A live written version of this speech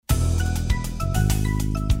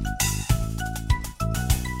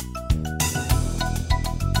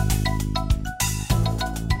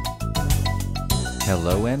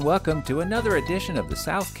Hello and welcome to another edition of the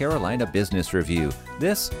South Carolina Business Review.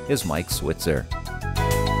 This is Mike Switzer.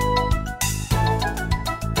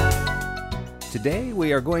 Today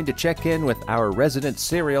we are going to check in with our resident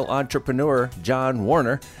serial entrepreneur, John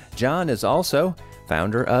Warner. John is also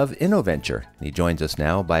founder of Innoventure. He joins us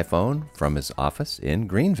now by phone from his office in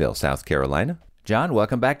Greenville, South Carolina. John,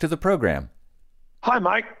 welcome back to the program. Hi,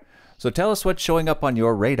 Mike. So tell us what's showing up on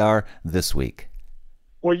your radar this week.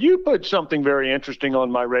 Well, you put something very interesting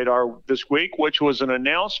on my radar this week, which was an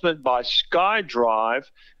announcement by SkyDrive,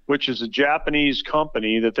 which is a Japanese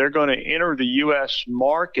company, that they're going to enter the U.S.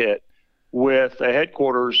 market with a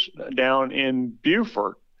headquarters down in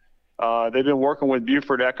Beaufort. They've been working with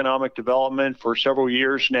Beaufort Economic Development for several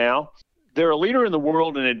years now. They're a leader in the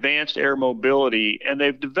world in advanced air mobility, and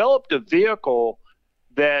they've developed a vehicle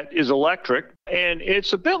that is electric, and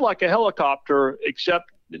it's a bit like a helicopter,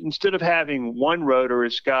 except instead of having one rotor,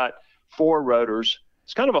 it's got four rotors.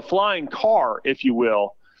 It's kind of a flying car, if you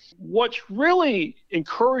will. What's really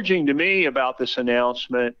encouraging to me about this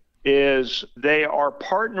announcement is they are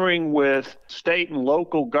partnering with state and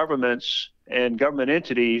local governments and government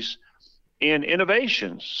entities in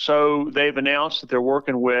innovations. So they've announced that they're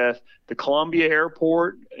working with the Columbia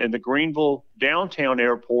Airport and the Greenville Downtown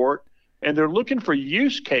Airport, and they're looking for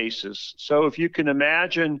use cases. So if you can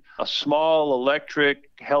imagine a small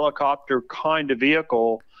electric helicopter kind of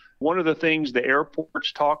vehicle, one of the things the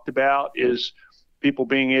airports talked about is people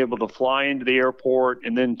being able to fly into the airport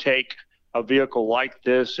and then take a vehicle like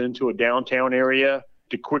this into a downtown area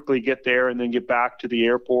to quickly get there and then get back to the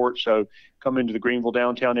airport. So come into the Greenville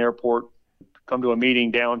Downtown Airport, come to a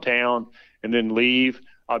meeting downtown, and then leave.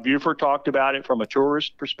 Beaufort talked about it from a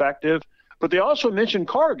tourist perspective, but they also mentioned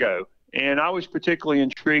cargo. And I was particularly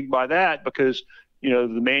intrigued by that because, you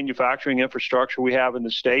know, the manufacturing infrastructure we have in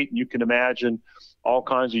the state, and you can imagine all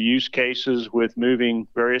kinds of use cases with moving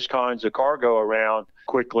various kinds of cargo around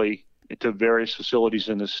quickly to various facilities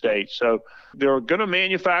in the state. So they're going to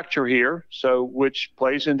manufacture here, which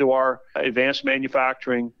plays into our advanced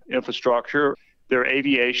manufacturing infrastructure. Their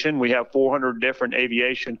aviation, we have 400 different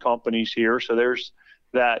aviation companies here. So there's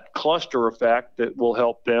that cluster effect that will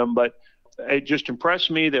help them. But it just impressed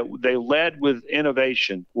me that they led with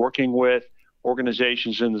innovation, working with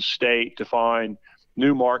organizations in the state to find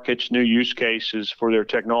new markets, new use cases for their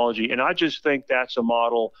technology. And I just think that's a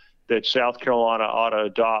model that South Carolina ought to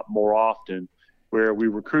adopt more often, where we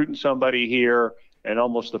recruiting somebody here and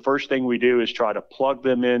almost the first thing we do is try to plug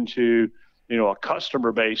them into, a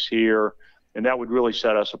customer base here, and that would really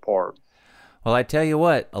set us apart. Well, I tell you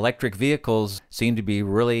what, electric vehicles seem to be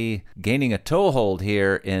really gaining a toehold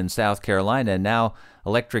here in South Carolina, and now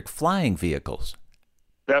electric flying vehicles.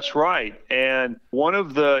 That's right. And one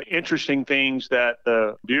of the interesting things that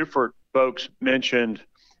the Beaufort folks mentioned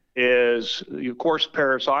is, of course,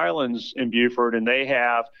 Paris Island's in Beaufort, and they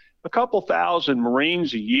have a couple thousand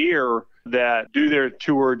Marines a year that do their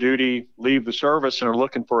tour duty, leave the service, and are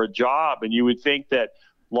looking for a job. And you would think that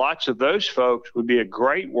lots of those folks would be a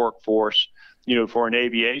great workforce for an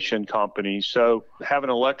aviation company. So having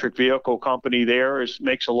an electric vehicle company there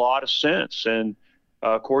makes a lot of sense. And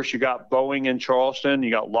of course, you got Boeing in Charleston,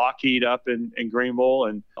 you got Lockheed up in Greenville,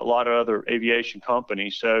 and a lot of other aviation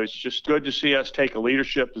companies. So it's just good to see us take a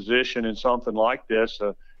leadership position in something like this,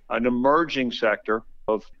 an emerging sector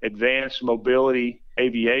of advanced mobility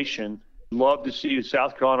aviation. Love to see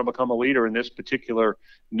South Carolina become a leader in this particular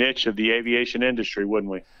niche of the aviation industry,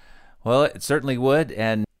 wouldn't we? Well, it certainly would.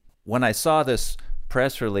 And when I saw this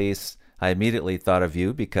press release, I immediately thought of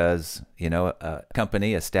you because, a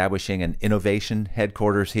company establishing an innovation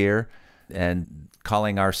headquarters here and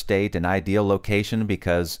calling our state an ideal location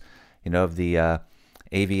because, of the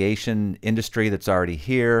aviation industry that's already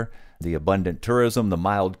here, the abundant tourism, the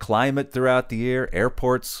mild climate throughout the year,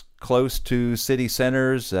 airports close to city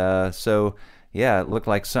centers. So, it looked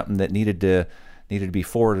like something that needed to be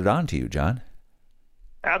forwarded on to you, John.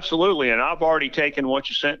 Absolutely. And I've already taken what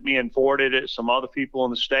you sent me and forwarded it to some other people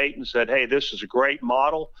in the state and said, hey, this is a great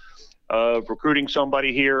model of recruiting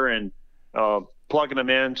somebody here and plugging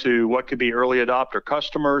them into what could be early adopter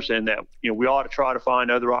customers, and that, we ought to try to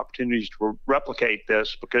find other opportunities to replicate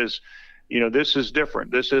this because, this is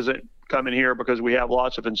different. This isn't coming here because we have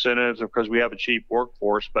lots of incentives or because we have a cheap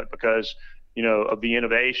workforce, but because, of the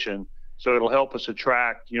innovation. So it'll help us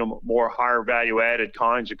attract, more higher value added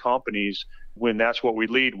kinds of companies when that's what we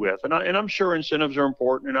lead with. And I'm sure incentives are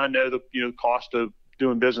important, and I know the cost of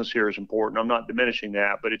doing business here is important. I'm not diminishing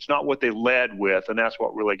that, but it's not what they led with, and that's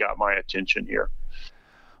what really got my attention here.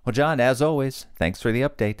 Well, John, as always, thanks for the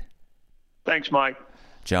update. Thanks, Mike.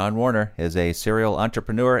 John Warner is a serial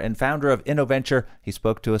entrepreneur and founder of Innoventure. He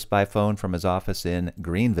spoke to us by phone from his office in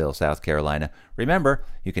Greenville, South Carolina. Remember,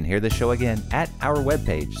 you can hear the show again at our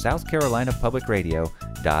webpage,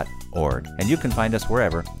 southcarolinapublicradio.org. And you can find us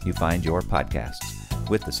wherever you find your podcasts.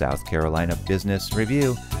 With the South Carolina Business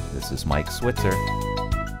Review, this is Mike Switzer.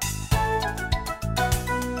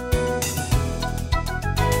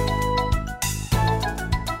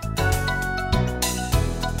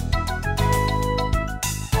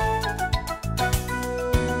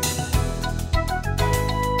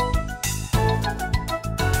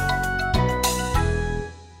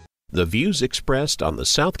 The views expressed on the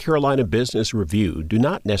South Carolina Business Review do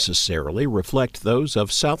not necessarily reflect those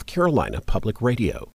of South Carolina Public Radio.